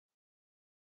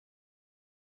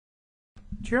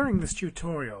During this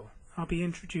tutorial, I'll be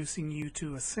introducing you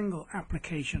to a single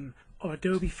application of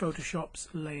Adobe Photoshop's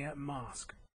Layer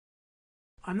Mask.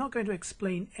 I'm not going to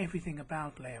explain everything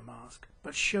about Layer Mask,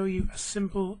 but show you a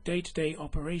simple day-to-day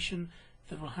operation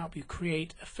that will help you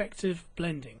create effective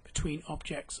blending between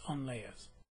objects on layers.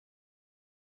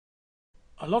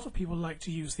 A lot of people like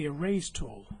to use the Erase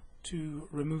tool to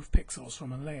remove pixels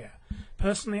from a layer.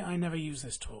 Personally, I never use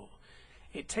this tool.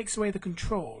 It takes away the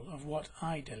control of what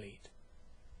I delete.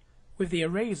 With the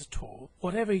Erase tool,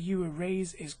 whatever you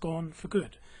erase is gone for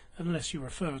good, unless you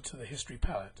refer to the History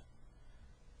palette.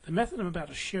 The method I'm about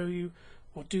to show you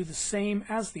will do the same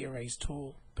as the Erase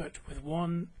tool, but with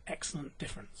one excellent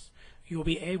difference. You'll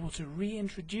be able to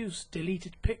reintroduce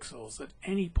deleted pixels at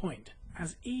any point,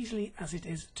 as easily as it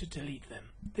is to delete them.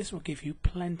 This will give you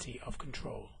plenty of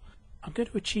control. I'm going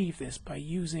to achieve this by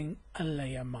using a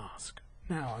layer mask.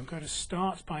 Now I'm going to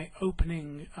start by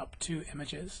opening up two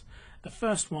images. The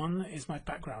first one is my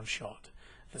background shot.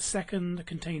 The second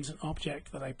contains an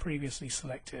object that I previously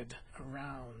selected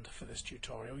around for this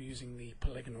tutorial using the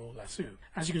polygonal lasso.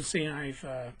 As you can see, I've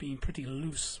been pretty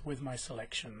loose with my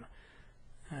selection,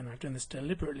 and I've done this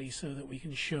deliberately so that we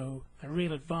can show the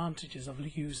real advantages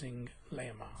of using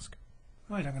layer mask.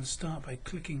 Right, I'm going to start by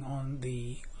clicking on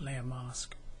the layer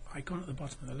mask icon at the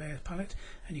bottom of the layer palette,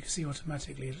 and you can see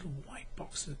automatically a little white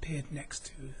box has appeared next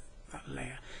to that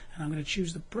layer. And I'm going to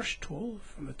choose the brush tool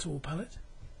from the tool palette,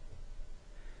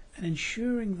 and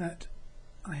ensuring that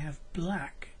I have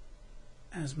black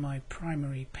as my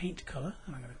primary paint color,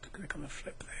 and I'm going to click on the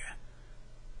flip there.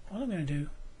 All I'm going to do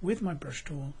with my brush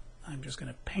tool, I'm just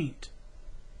going to paint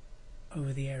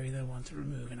over the area that I want to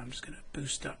remove, and I'm just going to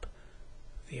boost up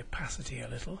the opacity a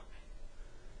little,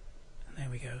 and there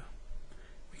we go.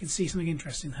 We can see something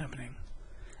interesting happening.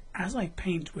 As I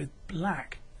paint with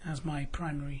black as my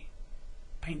primary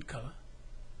paint color,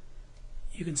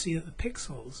 you can see that the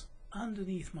pixels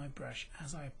underneath my brush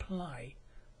as I apply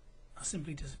are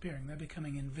simply disappearing. They're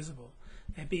becoming invisible.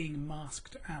 They're being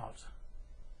masked out.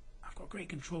 I've got great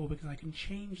control because I can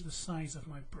change the size of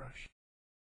my brush.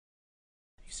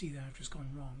 You see that I've just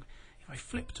gone wrong. If I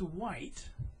flip to white,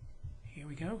 here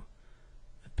we go,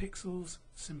 the pixels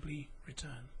simply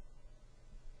return.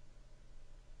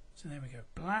 So there we go.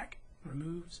 Black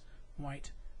removes,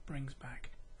 white brings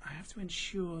back. I have to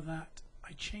ensure that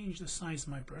I change the size of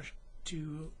my brush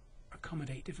to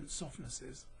accommodate different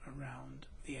softnesses around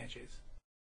the edges.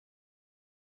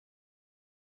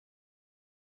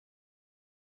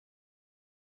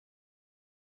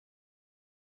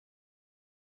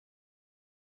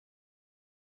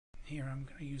 Here I'm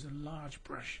going to use a large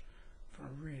brush for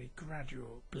a really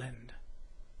gradual blend.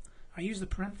 I use the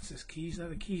parenthesis keys, they're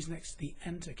the keys next to the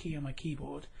Enter key on my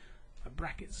keyboard, the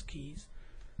brackets keys,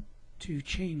 to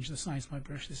change the size of my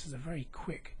brush. This is a very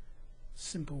quick,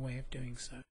 simple way of doing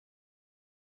so.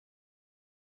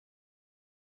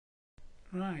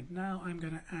 Right, now I'm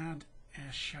going to add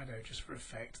a shadow just for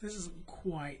effect. This isn't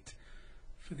quite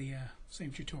for the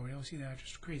same tutorial. See there, I've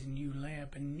just created a new layer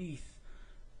beneath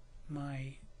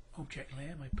my object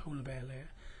layer, my polar bear layer,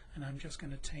 and I'm just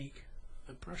going to take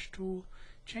the brush tool,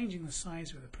 changing the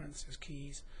size with the parenthesis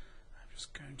keys. I'm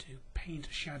just going to paint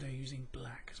a shadow using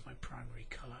black as my primary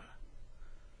color.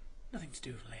 Nothing to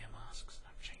do with layer masks.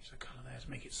 I've changed the color there to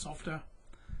make it softer.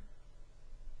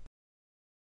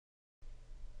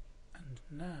 And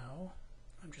now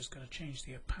I'm just going to change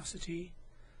the opacity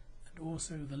and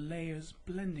also the layers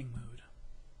blending mode.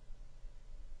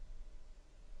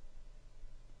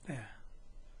 There.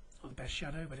 Not the best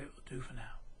shadow, but it will do for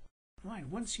now. Right,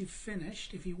 once you've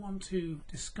finished, if you want to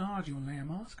discard your layer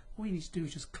mask, all you need to do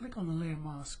is just click on the layer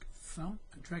mask thumb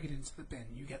and drag it into the bin.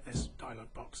 You get this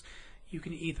dialog box. You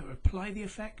can either apply the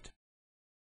effect,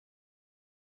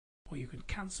 or you can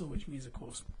cancel, which means of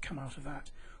course come out of that,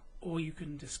 or you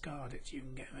can discard it. You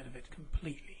can get rid of it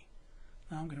completely.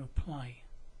 Now I'm going to apply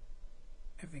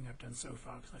everything I've done so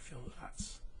far because I feel that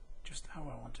that's just how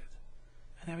I want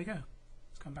it. And there we go.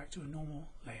 Let's come back to a normal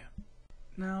layer.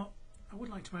 Now I would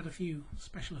like to add a few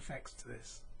special effects to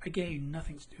this. Again,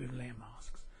 nothing to do with layer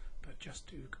masks, but just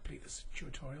to complete this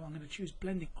tutorial, I'm going to choose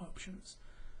blending options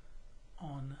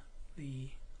on the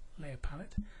layer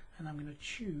palette, and I'm going to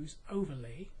choose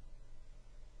overlay,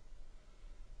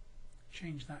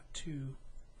 change that to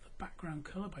the background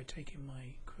color by taking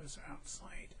my cursor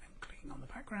outside and clicking on the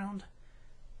background,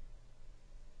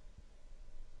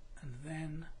 and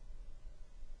then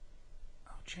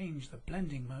I'll change the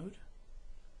blending mode.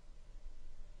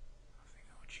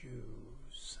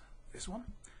 Choose this one,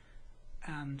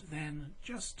 and then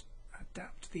just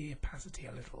adapt the opacity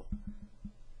a little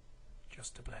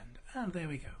just to blend, and there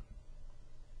we go.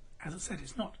 As I said,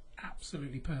 it's not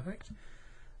absolutely perfect,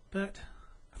 but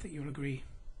I think you'll agree,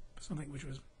 for something which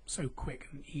was so quick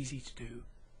and easy to do,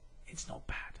 it's not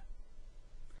bad.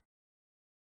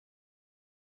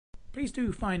 Please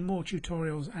do find more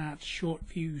tutorials at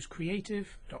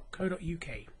shortviewscreative.co.uk.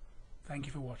 Thank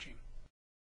you for watching.